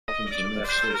Welcome to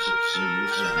Matt's Basics in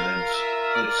Exams.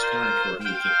 It's time for you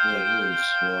to play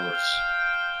ROBLOX.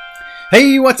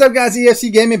 Hey, what's up guys?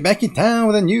 EFC Gaming back in town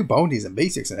with a new Baldi's and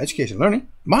Basics and Education Learning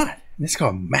mod. And it's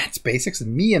called Matt's Basics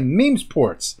and Me and Memes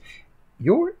Ports.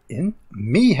 You're in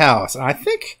Me House. And I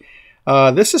think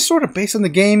this is sort of based on the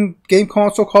game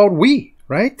console called Wii,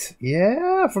 right?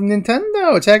 Yeah, from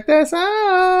Nintendo. Check this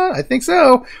out. I think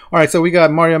so. Alright, so we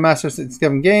got Mario Master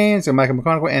 7 Games, and Michael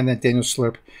McConaughey, and then Daniel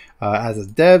Slurp as the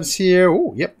devs here.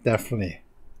 Oh, yep, definitely.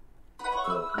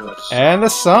 And the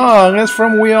song is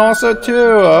from Wii also too.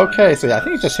 Okay, so yeah, I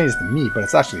think it just changed to Me, but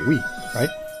it's actually Wii, right?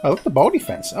 Oh, look at the Baldi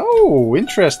fence. Oh,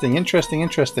 interesting. Alright,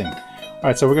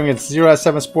 so we're going to get 0 out of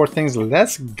 7 sport things.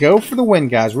 Let's go for the win,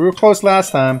 guys. We were close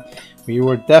last time. We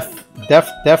were def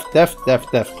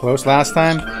close last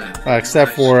time.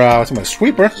 Except for some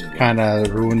sweeper. Kind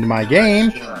of ruined my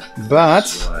game. But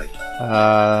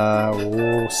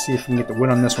we'll see if we can get the win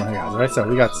on this one, guys. Alright, so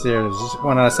we got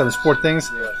 1 out of 7 sport things.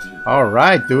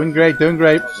 Alright, doing great.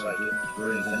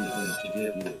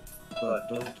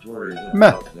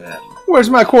 Man, where's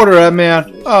my quarter at,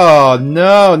 man? Oh,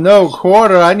 no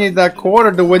quarter. I need that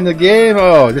quarter to win the game.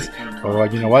 Oh,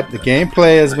 you know what? The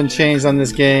gameplay has been changed on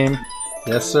this game.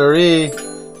 Yes, sirree.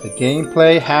 The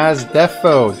gameplay has def.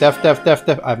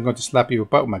 I'm going to slap you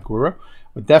about with my guru.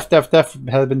 But def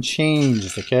has been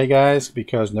changed, okay, guys?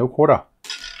 Because no quarter.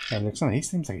 And looks like he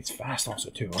seems like he's fast also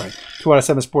too. All right, 2 out of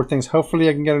 7 sport things. Hopefully,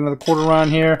 I can get another quarter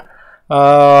around here.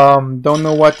 Don't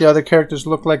know what the other characters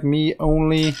look like. Me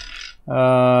only.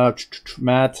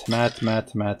 Matt.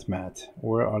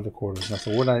 Where are the quarters? Now,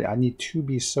 so what I need 2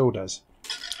 B sodas.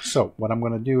 So what I'm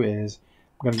gonna do is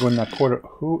I'm gonna go in that quarter.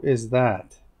 Who is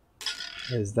that?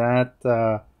 Is that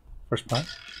first prize?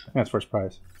 I think that's first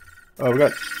prize. Oh, we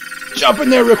got jump in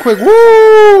there real quick.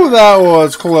 Woo! That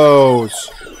was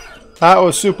close. That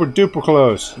was super duper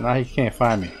close. Now he can't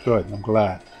find me. Good. I'm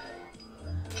glad.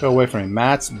 Go away from me.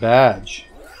 Matt's badge.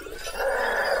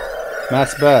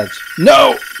 Matt's badge.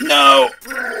 No!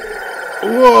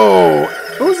 Whoa!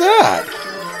 Who's that?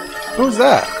 Was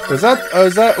that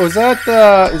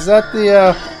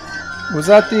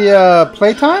the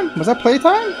playtime? Was that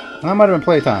playtime? That might have been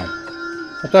playtime.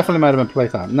 That definitely might have been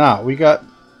playtime. Now we got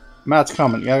Matt's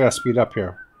coming. I gotta speed up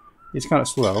here. He's kind of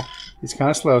slow.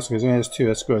 So he's only has 2.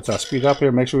 That's good. So I'll speed up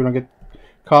here. Make sure we don't get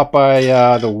caught by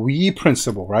the Wii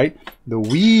principle, right? The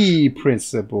Wii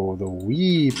principle. All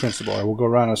right, we'll go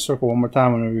around in a circle one more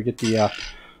time when we get the. I'm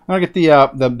gonna get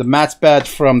the Matt's badge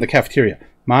from the cafeteria.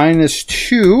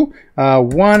 -2,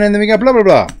 1, and then we got blah blah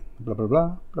blah, blah blah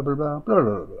blah, blah blah blah, blah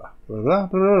blah blah, blah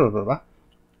blah blah blah.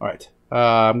 All right.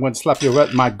 I'm going to slap you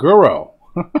at my guru.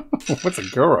 What's a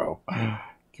guru?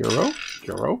 Guru.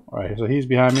 All right. So he's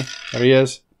behind me. There he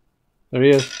is.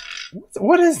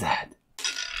 What is that?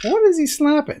 What is he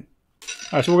slapping?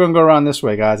 All right, so we're gonna go around this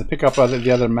way, guys, and pick up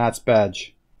the other Matt's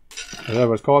badge. Is that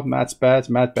what it's called? Matt's badge.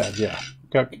 Matt badge. Yeah.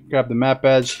 Grab the Matt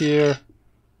badge here,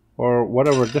 or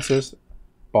whatever this is.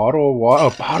 Bottle of water. Oh,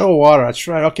 bottle of water. That's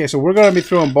right. Okay, so we're gonna be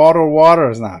throwing bottled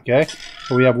waters now. Okay.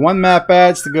 So we have 1 Matt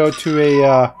badge to go to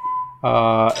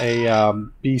a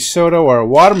B soda or a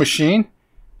water machine,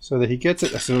 so that he gets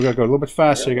it. So we're gonna go a little bit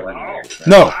faster.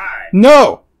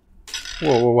 No.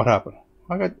 Whoa, what happened?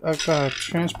 I got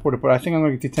transported, but I think I'm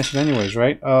going to get detention anyways,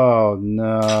 right? Oh,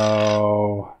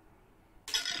 no.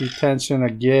 Detention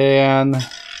again.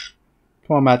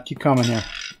 Come on, Matt. Keep coming here.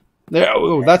 There.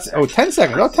 Oh, that's... Oh, 10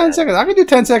 seconds. Oh, 10 seconds. I can do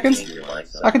 10 seconds.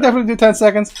 I can definitely do 10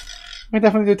 seconds.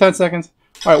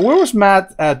 All right, where was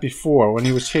Matt at before when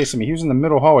he was chasing me? He was in the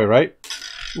middle hallway, right?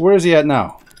 Where is he at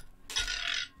now?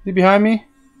 Is he behind me?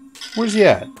 Where's he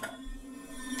at?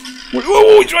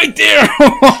 Whoa, he's right there!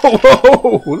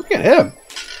 Whoa, look at him.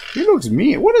 He looks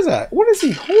mean. What is that? What is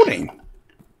he holding?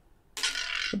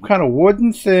 Some kind of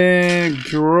wooden thing,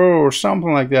 or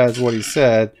something like that is what he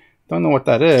said. Don't know what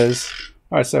that is.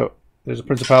 Alright, so there's a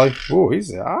principality. Ooh, I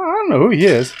don't know who he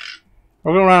is.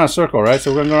 We're going around a circle, right?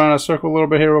 So we're going to go around a circle a little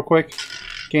bit here real quick.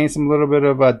 Gain some little bit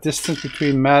of distance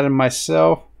between Matt and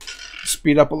myself.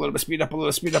 Speed up a little bit. No,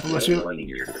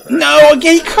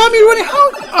 again, he caught me running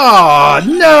home. Oh,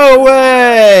 no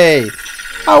way.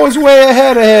 I was way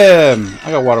ahead of him.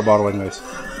 I got a water bottle anyways.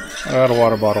 I got a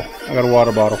water bottle.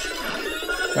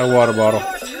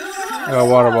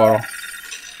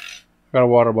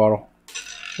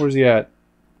 Where's he at?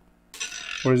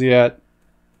 Oh,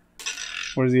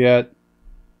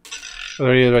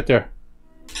 there he is right there.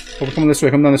 Oh, come this way.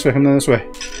 Come down this way.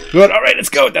 Good. All right, let's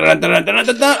go.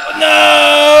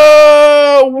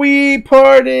 No, we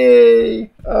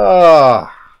party.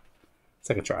 Ah,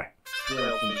 second try.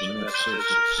 Welcome to Matt's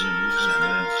Basics in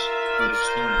Exams. It's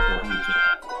time for you to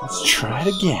Let's try it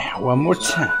again. One more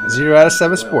time. 0 out of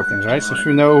 7 sport things, right? So if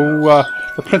you know who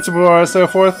the principal are and so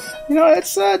forth. You know,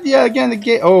 it's, yeah, again, the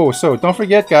game. Oh, so don't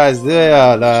forget, guys, what's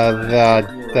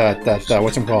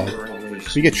it called?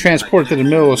 We get transported to the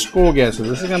middle of school again, so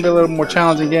this is going to be a little more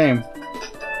challenging game.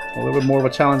 A little bit more of a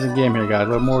challenging game here, guys. A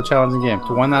little more challenging game.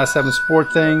 To 1 out of 7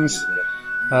 sport things.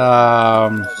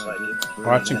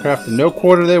 Arts and craft. No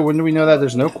quarter there. When do we know that?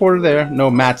 There's no quarter there.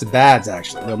 No Matt's badge,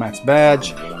 actually. No Matt's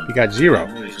badge. We got 0.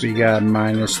 We got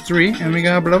 -3. And we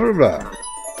got blah, blah, blah.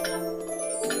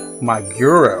 My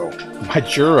Euro. My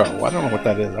Juro. I don't know what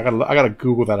that is. I gotta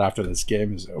Google that after this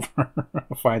game is over.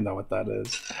 I'll find out what that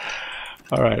is.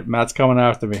 Alright, Matt's coming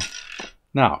after me.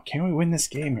 Now, can we win this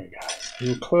game here, guys? We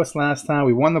were close last time.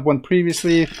 We won the one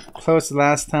previously. Close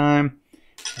last time.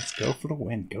 Let's go for the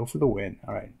win. Go for the win.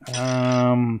 Alright.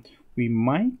 We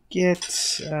might get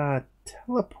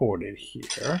teleported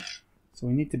here. So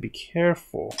we need to be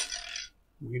careful.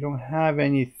 We don't have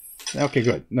any... Okay,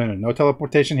 good. No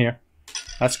teleportation here.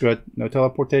 That's good. No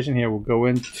teleportation here. We'll go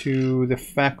into the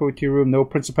faculty room. No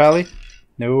principality.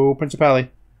 No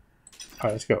principality.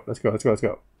 Alright, let's go. Let's go. Let's go. Let's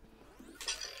go.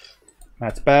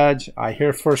 Matt's badge. I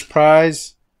hear first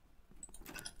prize.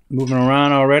 Moving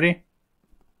around already.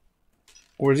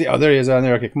 Where's he? Oh, there he is on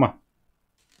there. Okay, come on.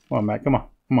 Come on, Matt. Come on.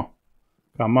 Come on.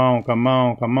 Come on. Come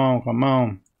on. Come on. Come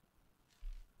on.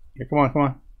 Yeah, come on. Come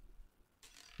on.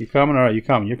 You coming? Alright, you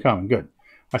coming. You're coming. Good.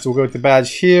 Alright, so we'll go to the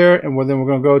badge here, and then we're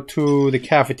going to go to the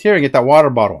cafeteria and get that water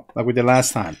bottle, like we did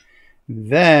last time.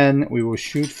 Then we will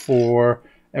shoot for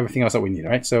everything else that we need,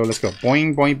 alright? So let's go.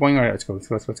 Boing, boing, boing. Alright, let's go.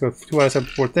 Let's go. 2 out of 7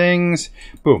 4 things.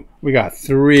 Boom. We got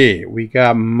 3. We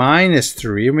got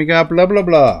 -3, and we got blah, blah,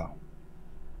 blah.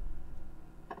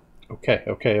 Okay,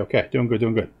 okay, okay. Doing good,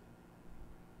 doing good.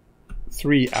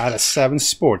 3 out of 7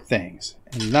 sport things.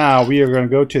 And now we are going to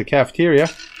go to the cafeteria.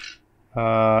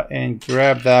 And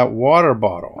grab that water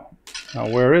bottle. Now,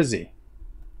 where is he?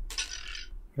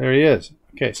 There he is.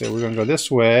 Okay, so we're going to go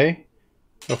this way.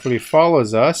 Hopefully he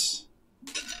follows us.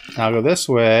 Now I'll go this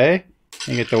way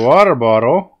and get the water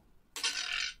bottle.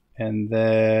 And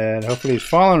then hopefully he's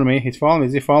following me. He's following me.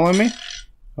 Is he following me?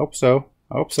 Hope so.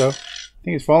 I hope so. I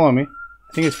think he's following me.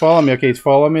 I think he's following me. Okay, he's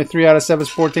following me. 3 out of 7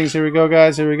 sport things. Here we go,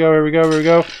 guys. Here we go. Here we go. Here we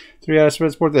go. 3 out of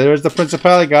 7 sport. There's the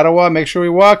principality. Gotta walk. Make sure we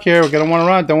walk here. We're gonna want to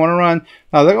run. Don't want to run.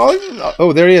 Now, look.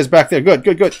 Oh, there he is back there. Good,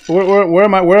 good, good. Where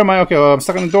am I? Where am I? Okay, well, I'm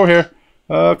stuck on the door here.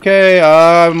 Okay,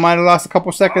 I might have lost a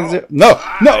couple seconds. No,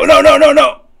 no, no, no, no,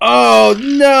 no. Oh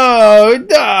no.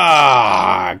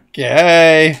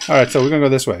 Okay. All right, so we're gonna go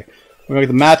this way. We're gonna get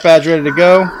the math badge ready to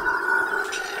go.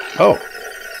 Oh.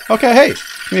 Okay. Hey,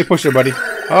 let me push there, buddy.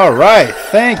 All right.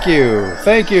 Thank you.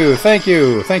 Thank you. Thank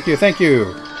you. Thank you. Thank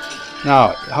you.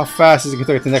 Now, how fast is it going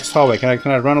to get to the next hallway? Can I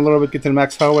run a little bit, get to the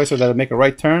next hallway so that I make a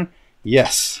right turn?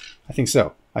 Yes. I think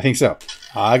so. I think so.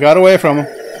 I got away from him.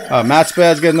 Matt's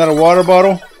bad's getting another water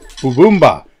bottle.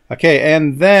 Boomba. Okay,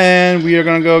 and then we are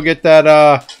going to go get that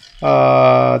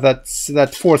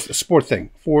that fourth sport thing.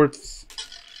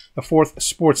 The fourth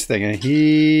sports thing. And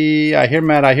I hear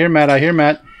Matt.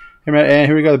 And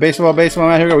here we go. The baseball,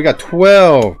 Matt. Here we go. We got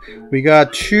 12. We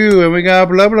got 2. And we got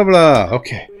blah, blah, blah.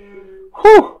 Okay.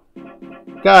 Whew.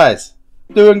 Guys,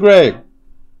 doing great.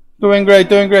 Doing great,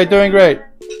 doing great, doing great.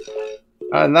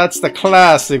 And that's the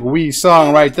classic Wii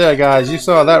song right there, guys. You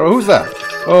saw that. Who's that?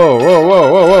 Oh, whoa,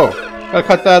 whoa, whoa, whoa. Gotta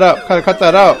cut that up. Gotta cut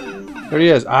that out. There he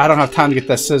is. I don't have time to get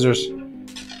that scissors.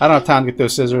 I don't have time to get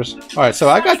those scissors. Alright, so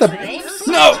I got the...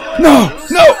 No! No!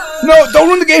 No! No! Don't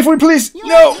ruin the game for me, please!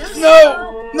 No!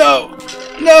 No! No!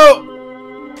 No!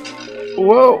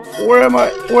 Whoa! Where am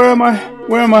I? Where am I?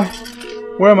 Where am I?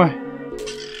 Where am I?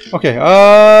 Okay,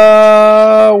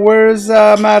 where's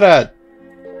Matt at?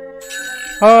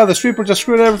 Oh, the sweeper just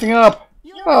screwed everything up.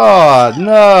 Oh,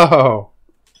 no.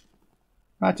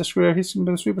 Matt just screwed, the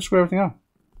sweeper screwed everything up.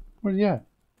 Where's he at?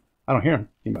 I don't hear him.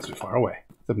 He must be far away.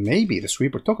 So maybe the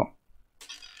sweeper took him.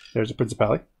 There's the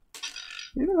principality.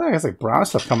 He looks like it's like brown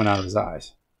stuff coming out of his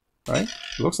eyes. Right?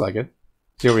 It looks like it.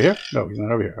 Is he over here? No, he's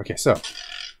not over here. Okay, so.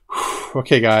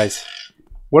 Okay, guys.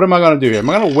 What am I going to do here? Am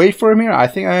I going to wait for him here? I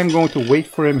think I am going to wait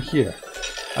for him here.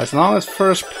 As long as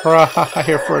first prize. I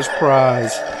hear first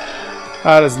prize.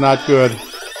 That is not good.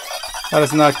 That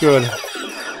is not good.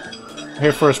 I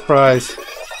hear first prize.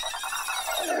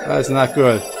 That is not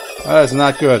good. That is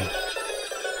not good.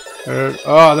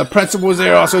 Oh, the principal's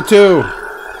there also too.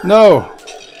 No.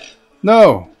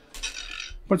 No.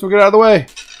 Principal, get out of the way.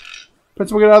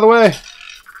 Principal, get out of the way.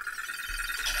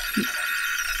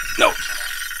 No.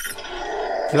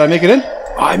 Did I make it in?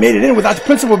 Oh, I made it in without the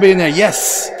principal being there.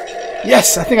 Yes.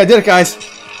 Yes, I think I did it, guys.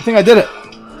 I think I did it.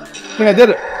 I think I did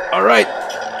it. All right.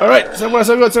 All right. So let's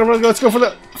go for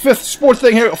the fifth sport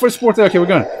thing here. First sport thing. Okay, we're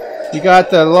going. We got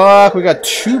the lock. We got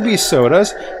 2 B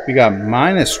sodas. We got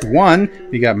 -1.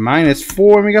 We got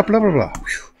 -4. And we got blah, blah, blah.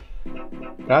 Whew.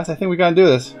 Guys, I think we got to do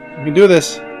this. We can do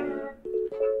this.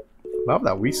 Love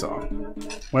that Wii song.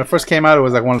 When it first came out, it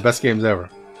was like one of the best games ever.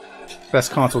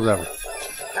 Best consoles ever.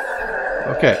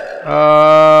 Okay.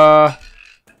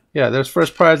 Yeah, there's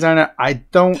first prize down there. I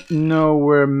don't know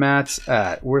where Matt's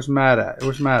at. Where's Matt at?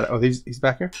 Where's Matt at? Oh, he's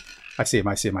back here? I see him.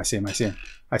 I see him. I see him. I see him.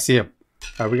 I see him.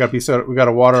 All right, we got to be so. We got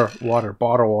a bottle him.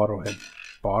 Bottle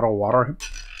water him.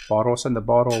 Bottle, send the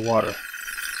bottle of water.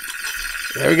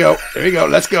 There we go. There we go.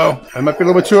 Let's go. It might be a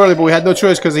little bit too early, but we had no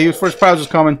choice because the first prize was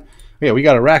coming. Yeah, we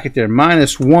got a racket there.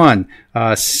 -1,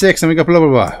 6, and we got blah, blah,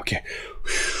 blah. Okay.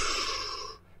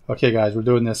 Okay, guys, we're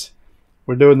doing this.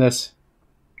 We're doing this.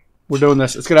 We're doing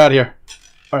this. Let's get out of here.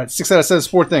 All right, 6 out of 7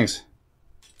 sport things.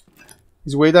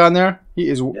 He's way down there. He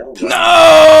is. No!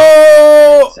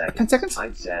 10 seconds?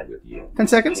 I'm sad with you. 10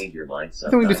 seconds? I Change your mind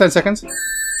think we can do 10 seconds.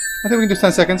 I think we can do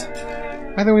 10 seconds.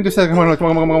 I think we can do 10 seconds. Come on, come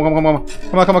on, come on, come on, come on,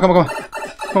 come on, come on, come on, come on,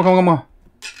 come on, come on.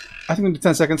 I think we can do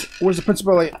 10 seconds. Where's the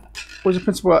principal at? Where's the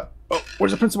principal at? Oh,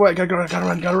 where's the principal at? Gotta run, gotta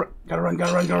run, gotta run, gotta run,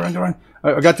 gotta run, gotta run, gotta run. All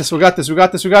right, we got this, we got this, we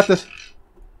got this, we got this.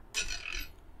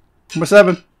 Number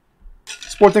 7.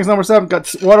 Sport things number 7.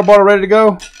 Got water bottle ready to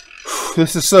go.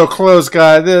 This is so close,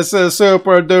 guys. This is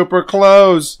super duper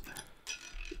close.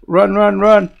 Run, run,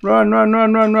 run, run, run,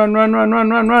 run, run, run, run, run, run,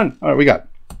 run, run. All right, we got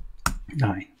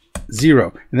 9,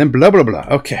 0, and then blah, blah, blah.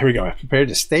 Okay, here we go. Prepared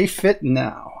to stay fit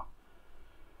now.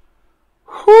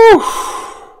 Whew.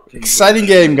 Exciting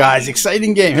game, guys.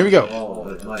 Exciting game. Here we go.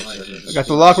 I got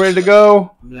the lock ready to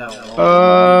go.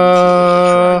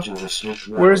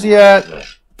 Where's he at?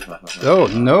 Oh,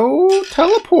 no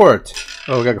teleport.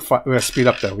 Oh, we gotta speed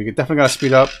up though. We definitely gotta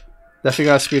speed up. Definitely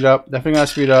gotta speed up. Definitely gotta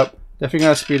speed up. Definitely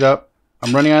gotta speed up.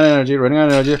 I'm running out of energy. Running out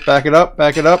of energy. Back it up.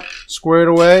 Back it up. Square it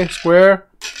away. Square.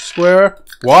 Square.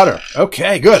 Water.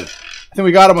 Okay, good. I think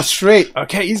we got him straight.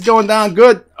 Okay, he's going down.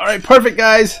 Good. All right, perfect,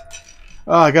 guys.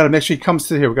 Oh, I gotta make sure he comes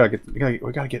to here. I gotta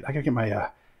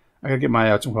get my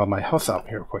what's it called, my health up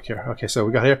here real quick here. Okay, so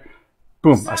we got here.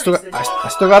 Boom. I still got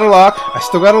a lock. I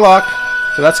still got a lock.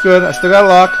 So that's good. I still got a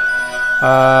lock.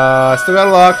 I still got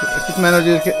a lock. Let's get some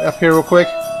energy up here real quick.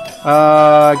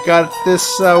 Got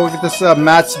this. We'll get this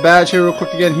Matt's badge here real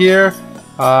quick again here.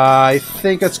 I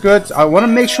think that's good. I want to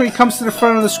make sure he comes to the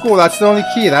front of the school. That's the only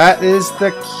key. That is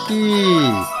the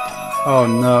key. Oh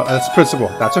no, that's principal.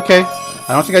 That's okay.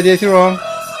 I don't think I did anything wrong.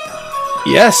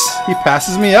 Yes, he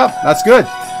passes me up. That's good.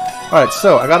 All right,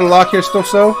 so I got a lock here still.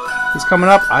 So he's coming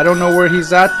up. I don't know where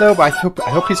he's at though, but I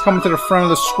hope he's coming to the front of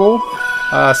the school.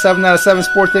 7 out of 7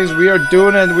 sport things. We are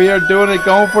doing it. We are doing it.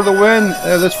 Going for the win.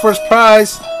 This first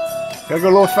prize. Gotta go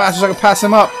a little faster so I can pass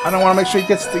him up. I don't want to make sure he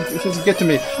doesn't get to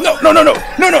me. No, no, no, no,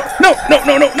 no, no, no, no,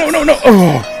 no, no, no, no, no.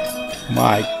 Oh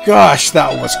my gosh,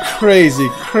 that was crazy,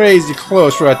 crazy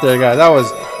close right there, guys. That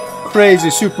was crazy,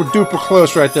 super duper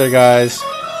close right there, guys.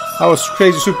 That was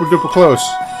crazy, super duper close.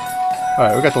 All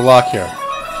right, we got the lock here.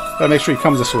 Gotta make sure he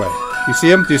comes this way. You see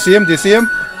him? Do you see him? Do you see him?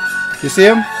 Do you see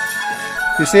him?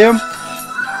 Do you see him?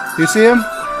 Do you see him?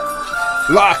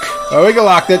 Lock. Oh, we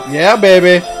locked it. Yeah,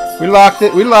 baby. We locked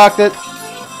it. We locked it.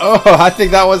 Oh, I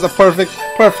think that was a perfect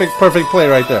play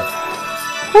right there.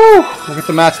 Whew. We'll get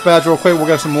the match badge real quick. We'll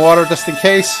get some water just in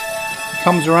case. He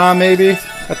comes around maybe.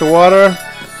 Got the water.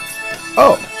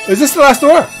 Oh, is this the last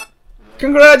door?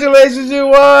 Congratulations, you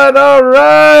won. All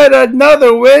right,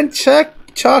 another win.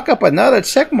 Chalk up another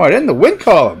check mark in the win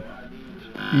column.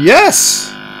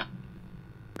 Yes.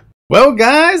 Well,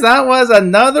 guys, that was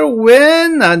another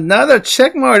win. Another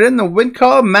check mark in the win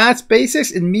column. Matt's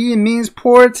Basics in Me and Means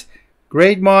port.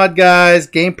 Great mod, guys.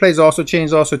 Gameplay's also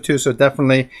changed also too, so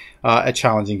definitely a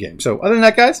challenging game. So other than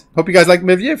that, guys, hope you guys liked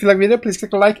the video. If you like the video, please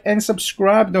click the like and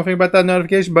subscribe. Don't forget about that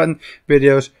notification button.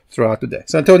 Videos throughout the day.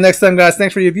 So until next time, guys,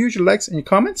 thanks for your views, your likes, and your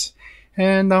comments.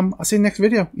 And I'll see you next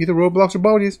video. Either Roblox or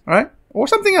Baldi's, all right? Or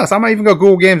something else. I might even go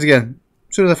Google Games again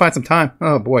as soon as I find some time.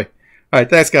 Oh, boy. All right,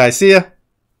 thanks, guys. See ya.